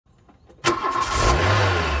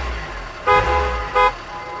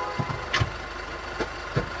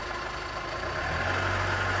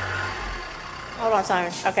on,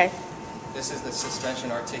 Simon. Okay. This is the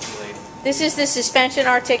suspension articulating. This is the suspension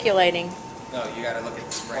articulating. No, you got to look at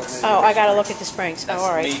the springs. Oh, I got to look at the springs. That's oh,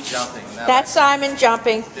 all right. me jumping. Now That's Simon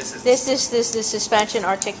jumping. This is the suspension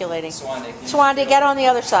articulating. Swande, Get on the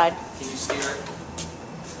other side. Can you steer it?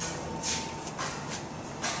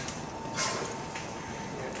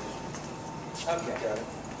 Okay. Got it.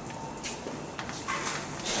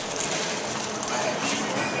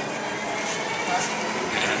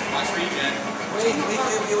 Watch regen. Wait.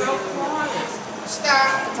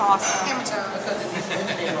 Stop. It's awesome. Amateur.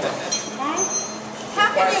 How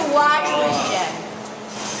can you watch regen?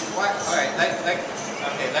 Alright,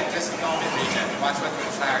 let this moment regen. Watch what the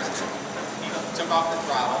tires do. He took off the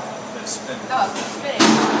throttle. It's spinning. Oh, it's spinning.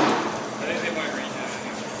 They went regen.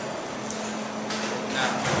 Now,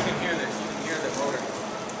 you can hear the rotor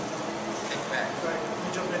kick back. Right,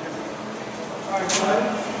 you jump in here. All right, go ahead.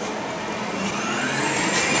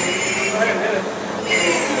 Go ahead, hit it.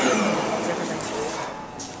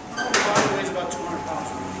 Body weighs about 200 pounds.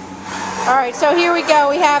 All right, so here we go.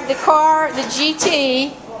 We have the car, the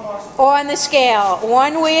GT, on the scale.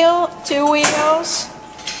 1 wheel, 2 wheels.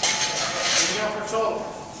 You got for total.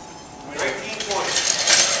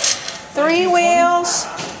 3 wheels,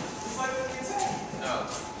 No,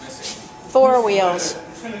 missing. 4 wheels.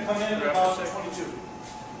 It's going to come in about 22.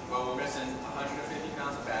 Well, we're missing 150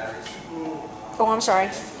 pounds of batteries. Oh, I'm sorry.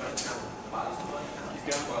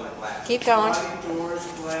 Keep going. Body, doors,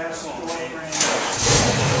 glass, door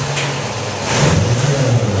frame.